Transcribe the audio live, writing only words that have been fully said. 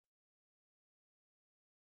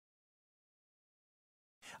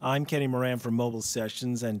I'm Kenny Moran from Mobile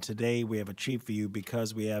Sessions, and today we have a treat for you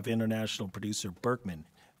because we have international producer Bergmann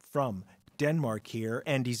from Denmark here,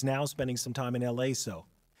 and he's now spending some time in LA, so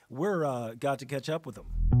we're got to catch up with him.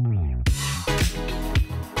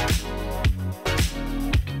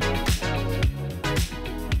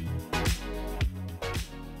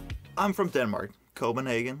 I'm from Denmark,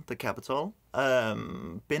 Copenhagen, the capital.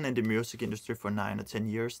 Been in the music industry for 9 or 10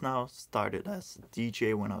 years now. Started as a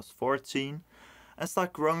DJ when I was 14, and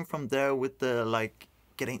started growing from there with the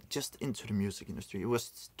getting just into the music industry. It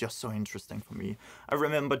was just so interesting for me. I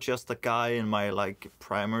remember just a guy in my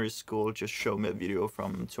primary school just showed me a video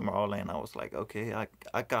from Tomorrowland. I was like, okay,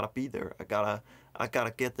 I gotta be there. I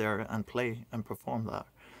gotta get there and play and perform that.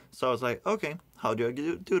 So I was like, okay, how do I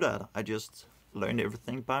do that? I just learned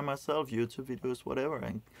everything by myself, YouTube videos, whatever,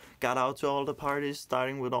 and got out to all the parties,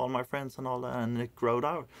 starting with all my friends and all that, and it growed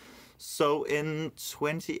out. So in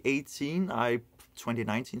 2018,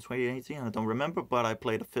 2018, I don't remember, but I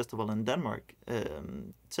played a festival in Denmark,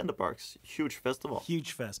 Tinderbox, huge festival.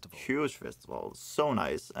 Huge festival. Huge festival, so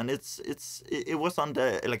nice, and it was on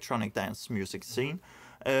the electronic dance music scene,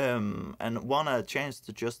 and won a chance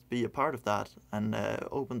to just be a part of that, and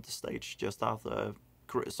opened the stage just after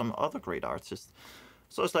some other great artists.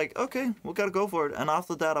 So it's like, okay, we gotta go for it. And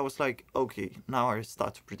after that, I was like, okay, now I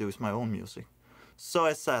start to produce my own music. So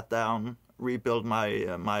I sat down, rebuilt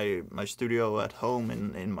my my studio at home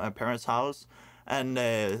in my parents' house, and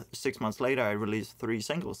 6 months later, I released 3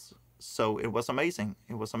 singles. So it was amazing.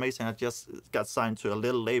 It was amazing. I just got signed to a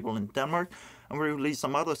little label in Denmark, and we released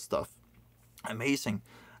some other stuff. Amazing.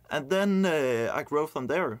 And then I grew from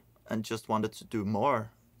there and just wanted to do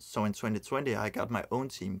more. So in 2020, I got my own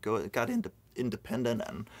team, got independent,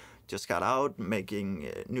 and just got out making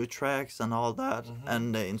new tracks and all that.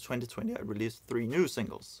 And in 2020, I released 3 new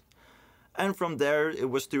singles. And from there, it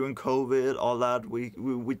was during COVID, all that.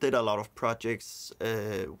 We did a lot of projects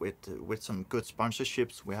with some good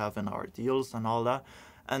sponsorships we have in our deals and all that.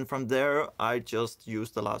 And from there, I just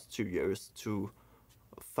used the last 2 years to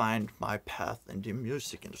find my path in the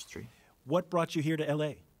music industry. What brought you here to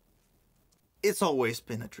LA? It's always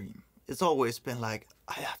been a dream. It's always been like,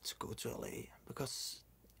 I have to go to LA because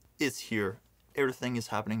it's here. Everything is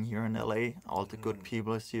happening here in LA. All the good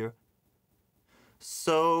people is here.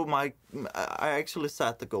 So I actually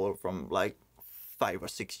set the goal from 5 or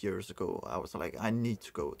 6 years ago. I was like, I need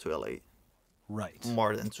to go to LA. Right.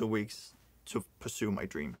 More than 2 weeks to pursue my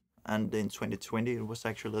dream. And in 2020, it was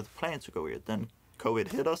actually the plan to go here. Then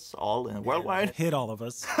COVID hit us all worldwide. Hit all of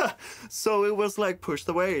us. So it was pushed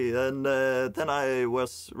away, and then I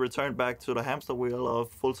was returned back to the hamster wheel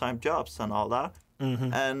of full-time jobs and all that.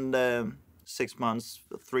 And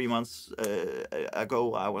 3 months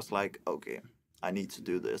ago, I was like, okay, I need to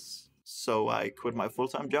do this. So I quit my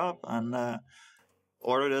full-time job and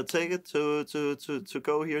ordered a ticket to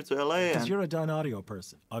go here to LA. Because you're a Dynaudio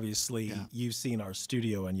person. Obviously, You've seen our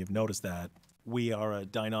studio and you've noticed that. We are a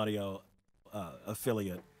Dynaudio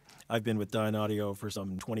affiliate. I've been with Dynaudio for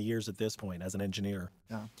some 20 years at this point as an engineer.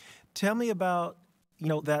 Yeah. Tell me about,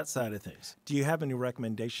 that side of things. Do you have any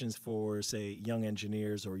recommendations for, say, young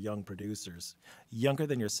engineers or young producers, younger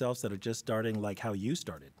than yourselves that are just starting like how you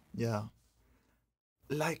started? Yeah.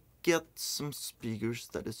 Get some speakers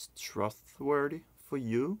that is trustworthy for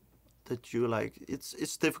you, that you like.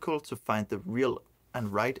 It's difficult to find the real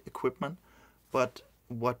and right equipment, but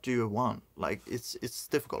what do you want? It's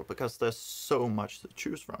difficult because there's so much to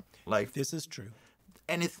choose from. This is true.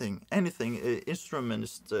 Anything,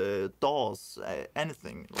 instruments, DAWs,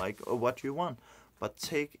 anything, what you want. But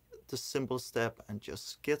take the simple step and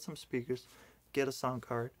just get some speakers, get a sound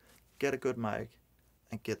card, get a good mic,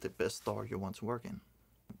 and get the best DAW you want to work in.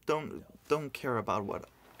 Don't care about what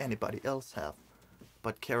anybody else have,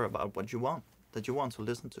 but care about what you want, that you want to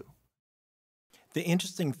listen to. The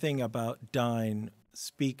interesting thing about Dyne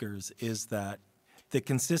speakers is that the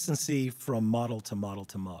consistency from model to model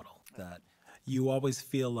to model, that you always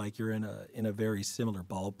feel like you're in a very similar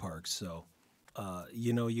ballpark. So,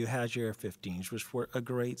 you had your Air 15s, which were a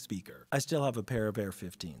great speaker. I still have a pair of Air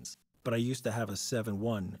 15s, but I used to have a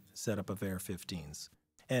 7.1 setup of Air 15s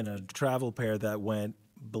and a travel pair that went,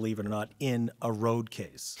 believe it or not, in a road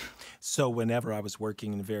case. So whenever I was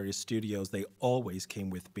working in various studios, they always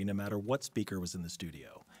came with me, no matter what speaker was in the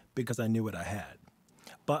studio, because I knew what I had.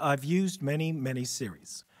 But I've used many, many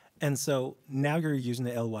series. And so now you're using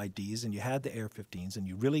the LYDs, and you had the Air 15s, and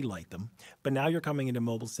you really like them. But now you're coming into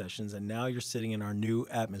Mobile Sessions, and now you're sitting in our new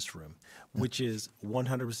Atmos room, which is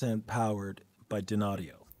 100% powered by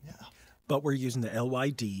Dynaudio. Yeah. But we're using the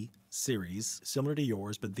LYD series, similar to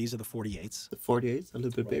yours, but these are the 48s. The 48s, a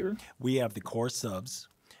little bit bigger. We have the core subs,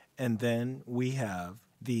 and then we have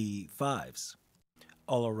the fives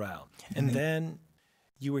all around. And then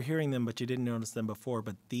you were hearing them, but you didn't notice them before.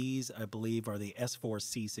 But these, I believe, are the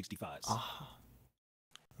S4C65s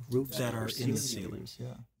that are in the ceiling.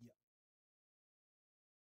 Yeah.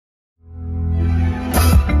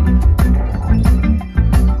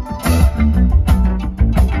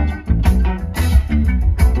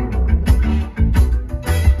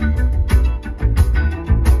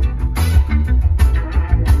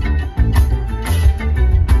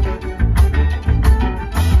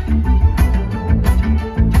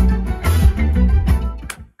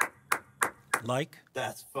 Like?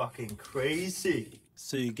 That's fucking crazy.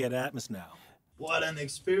 So you get Atmos now. What an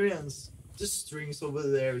experience. The strings over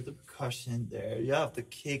there, the percussion there, you have the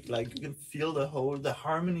kick, like you can feel the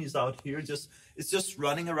harmonies out here, it's just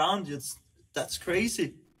running around. That's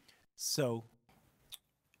crazy. So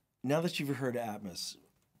now that you've heard Atmos,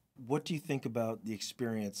 what do you think about the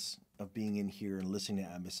experience of being in here and listening to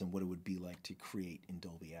Atmos and what it would be like to create in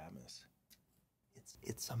Dolby Atmos?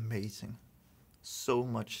 It's amazing. So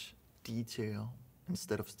much detail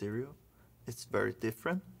instead of stereo. It's very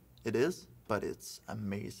different. It is, but it's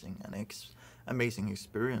amazing. An amazing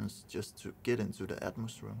experience just to get into the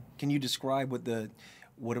Atmos room. Can you describe what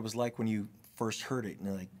it was like when you first heard it? And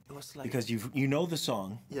It was like, because you know the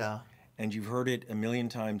song, yeah, and you've heard it a million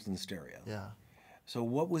times in stereo. yeah. So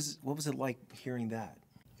what was it like hearing that?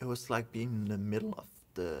 It was like being in the middle of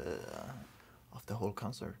the whole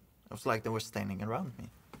concert. It was like they were standing around me.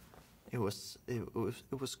 It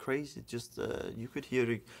was crazy. Just you could hear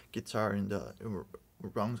the guitar in the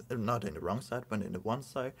wrong, not in the wrong side, but in the one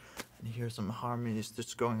side, and hear some harmonies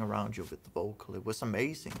just going around you with the vocal. It was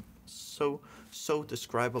amazing. So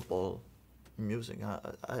describable music.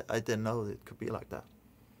 I didn't know it could be like that.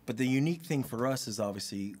 But the unique thing for us is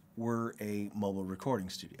obviously we're a mobile recording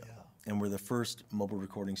studio, and we're the first mobile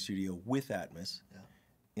recording studio with Atmos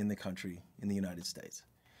in the country, in the United States.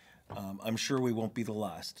 I'm sure we won't be the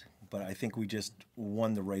last, but I think we just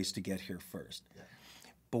won the race to get here first. Yeah.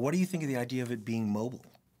 But what do you think of the idea of it being mobile?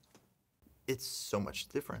 It's so much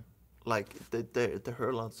different. Like the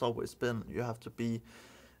hurdle has always been you have to be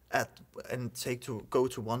go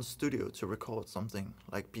to one studio to record something,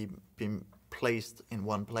 like being placed in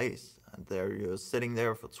one place. And there you're sitting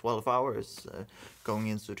there for 12 hours, going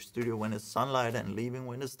into the studio when it's sunlight and leaving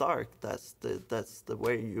when it's dark. That's the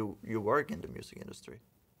way you work in the music industry.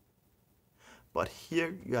 But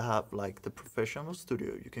here you have like the professional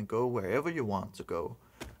studio. You can go wherever you want to go,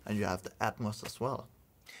 and you have the Atmos as well.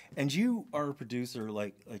 And you are a producer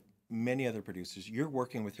like many other producers. You're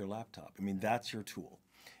working with your laptop. I mean, that's your tool.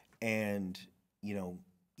 And, you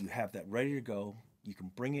have that ready to go. You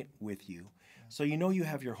can bring it with you. So you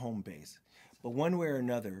have your home base. But one way or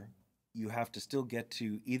another, you have to still get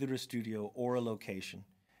to either a studio or a location.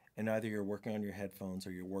 And either you're working on your headphones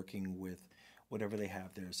or you're working with whatever they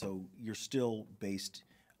have there. So you're still based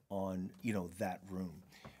on, that room.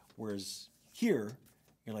 Whereas here,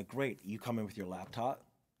 you're like, great, you come in with your laptop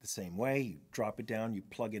the same way, you drop it down, you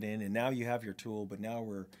plug it in, and now you have your tool, but now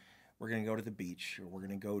we're gonna go to the beach or we're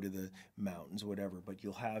gonna go to the mountains, whatever, but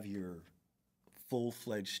you'll have your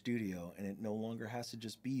full-fledged studio, and it no longer has to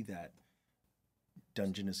just be that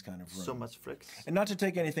Dungeness kind of room. So much flex. And not to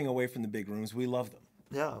take anything away from the big rooms, we love them.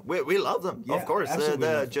 Yeah, we love them, Yeah, of course. absolutely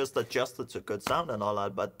They're love them. just adjusted to good sound and all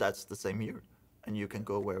that, but that's the same here. And you can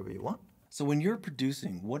go wherever you want. So when you're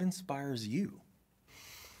producing, what inspires you?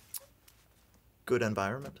 Good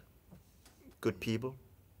environment, good people,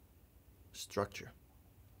 structure,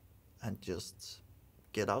 and just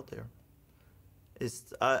get out there.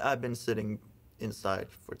 I've been sitting inside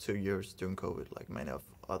for 2 years during COVID, like many of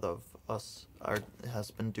us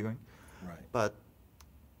has been doing. Right. But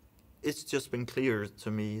it's just been clear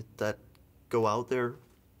to me that go out there,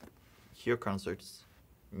 hear concerts,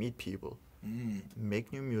 meet people,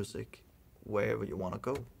 make new music wherever you want to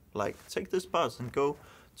go. Like, take this bus and go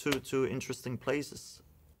to interesting places.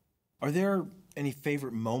 Are there any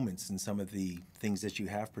favorite moments in some of the things that you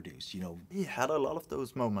have produced? We had a lot of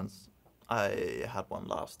those moments. I had one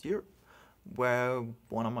last year where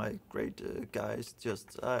one of my great guys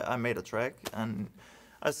I made a track and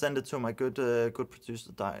I sent it to my good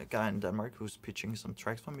producer guy in Denmark who's pitching some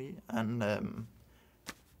tracks for me, and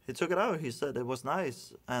he took it out. He said it was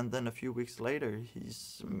nice, and then a few weeks later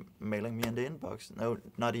he's mailing me in the inbox. No,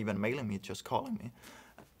 not even mailing me, just calling me.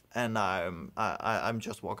 And I'm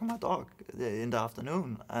just walking my dog in the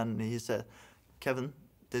afternoon, and he said, "Kevin,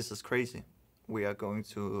 this is crazy. We are going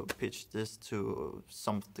to pitch this to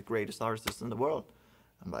some of the greatest artists in the world."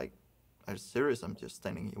 I'm like, "Are you serious? I'm just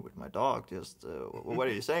standing here with my dog. What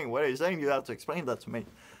are you saying? What are you saying? You have to explain that to me."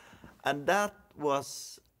 And that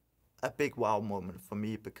was a big wow moment for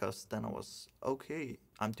me, because then I was, okay,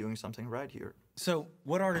 I'm doing something right here. So,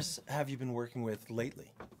 what artists have you been working with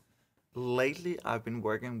lately? Lately, I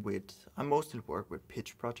mostly work with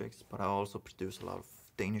pitch projects, but I also produce a lot of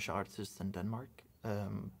Danish artists in Denmark.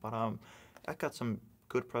 But I got some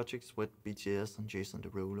good projects with BTS and Jason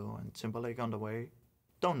Derulo and Timberlake on the way.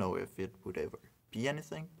 Don't know if it would ever be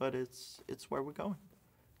anything, but it's where we're going.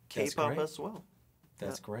 That's K-pop great. as well.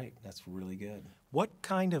 That's great. That's really good. What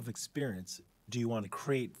kind of experience do you want to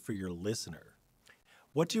create for your listener?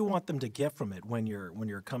 What do you want them to get from it when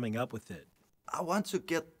you're coming up with it? I want to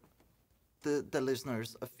get the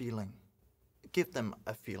listeners a feeling. Give them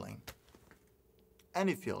a feeling.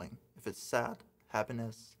 Any feeling. If it's sad,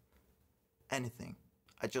 happiness, anything.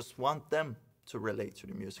 I just want them to relate to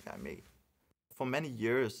the music I made. For many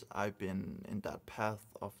years, I've been in that path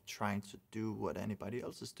of trying to do what anybody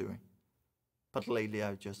else is doing. But lately,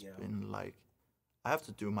 I've just been like, I have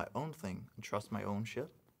to do my own thing and trust my own shit.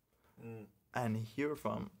 And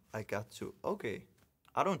herefrom, I got to, okay,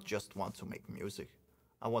 I don't just want to make music.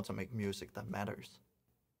 I want to make music that matters,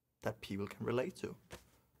 that people can relate to.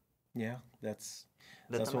 Yeah, that's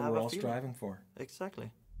Let what them have we're a all feeling. striving for.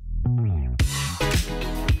 Exactly.